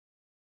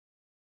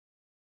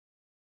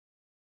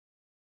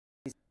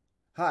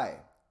Hi,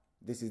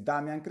 this is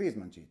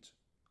Krizmancic,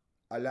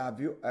 a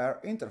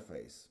LabVIEW-R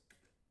interface.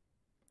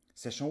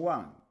 Session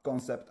 1,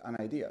 Concept and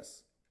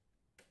Ideas.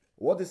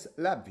 What is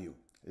LabVIEW?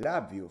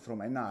 LabVIEW from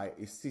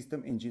NI is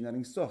system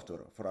engineering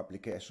software for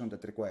applications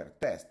that require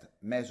test,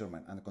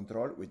 measurement and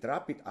control with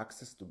rapid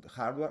access to the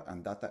hardware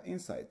and data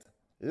insight.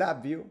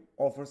 LabVIEW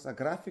offers a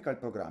graphical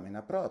programming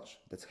approach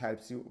that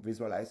helps you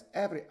visualize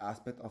every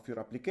aspect of your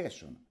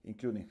application,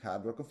 including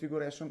hardware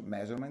configuration,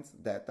 measurements,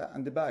 data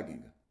and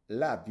debugging.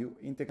 LabVIEW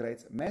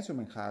integrates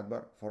measurement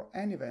hardware for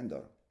any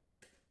vendor.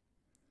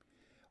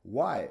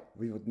 Why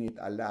we would need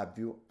a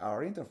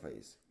LabVIEW-R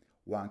interface?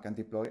 One can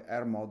deploy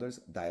R models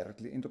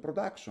directly into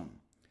production.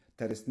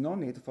 There is no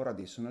need for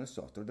additional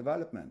software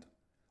development.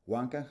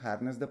 One can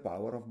harness the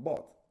power of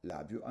both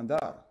LabVIEW and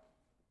R.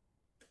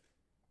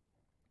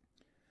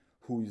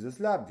 Who uses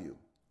LabVIEW?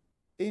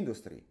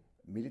 Industry,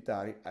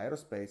 military,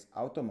 aerospace,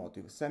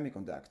 automotive,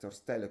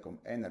 semiconductors, telecom,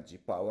 energy,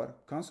 power,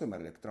 consumer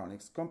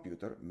electronics,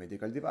 computer,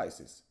 medical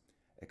devices.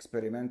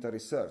 Experimental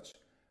research,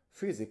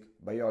 physics,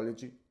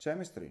 biology,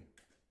 chemistry.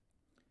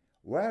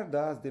 Where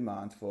does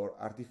demand for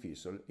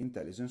artificial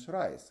intelligence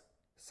rise?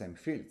 Same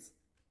fields.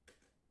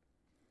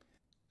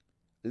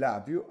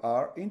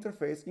 LabVIEW-R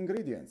interface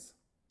ingredients.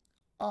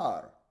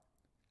 R.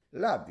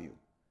 LabVIEW.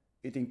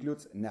 It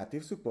includes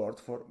native support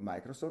for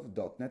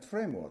Microsoft.NET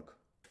Framework.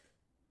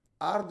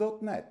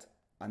 R.NET,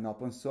 an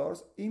open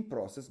source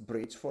in-process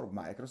bridge for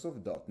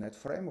Microsoft.NET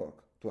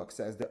Framework to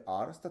access the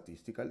R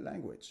statistical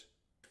language.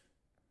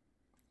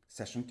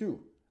 Session 2,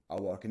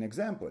 a working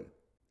example.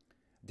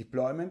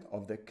 Deployment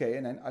of the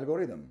KNN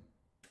algorithm.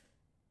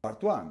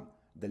 Part 1,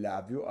 the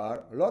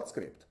LabVIEW-R load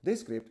script.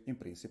 This script, in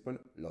principle,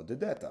 loads the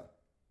data.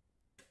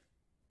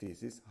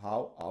 This is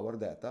how our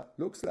data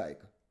looks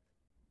like.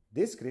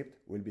 This script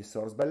will be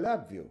sourced by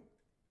LabVIEW.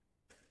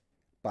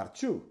 Part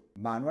 2,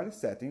 manual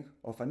setting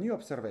of a new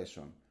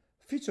observation.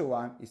 Feature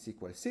 1 is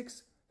equal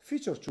 6,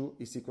 feature 2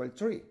 is equal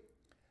 3.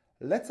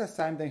 Let's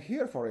assign them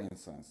here for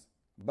instance,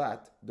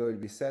 but they will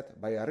be set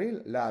by a real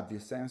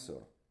LabVIEW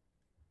sensor.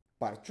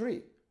 Part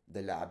 3,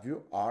 the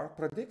LabVIEW-R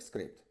predict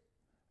script.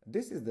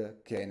 This is the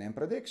KNN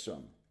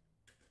prediction.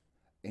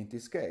 In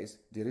this case,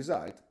 the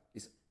result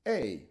is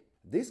A.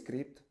 This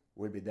script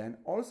will be then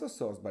also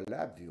sourced by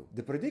LabVIEW.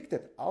 The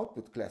predicted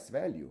output class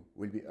value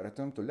will be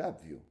returned to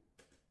LabVIEW.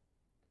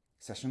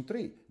 Session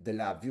 3, the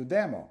LabVIEW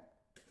demo.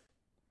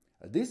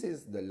 This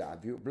is the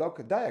LabVIEW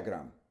block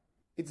diagram.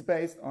 It's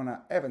based on an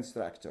event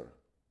structure.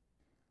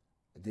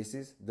 This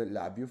is the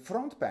LabVIEW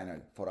front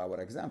panel for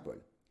our example.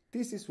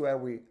 This is where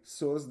we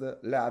source the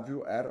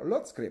LabVIEW-R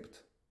load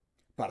script.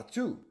 Part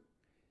 2.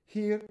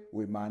 Here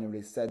we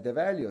manually set the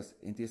values,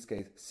 in this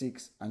case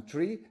 6 and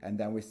 3, and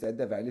then we set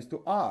the values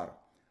to R.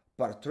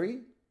 Part 3,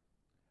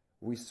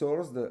 we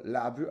source the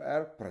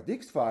LabVIEW-R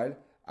predicts file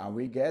and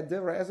we get the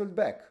result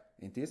back,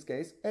 in this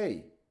case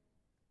A.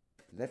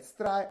 Let's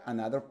try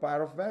another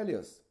pair of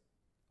values.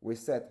 We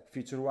set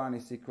feature 1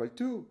 is equal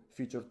to,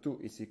 feature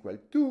 2 is equal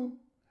to,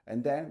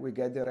 and then we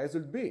get the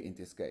result B in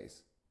this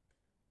case.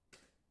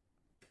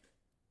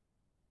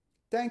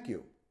 Thank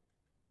you.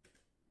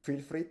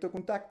 Feel free to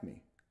contact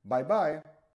me. Bye bye.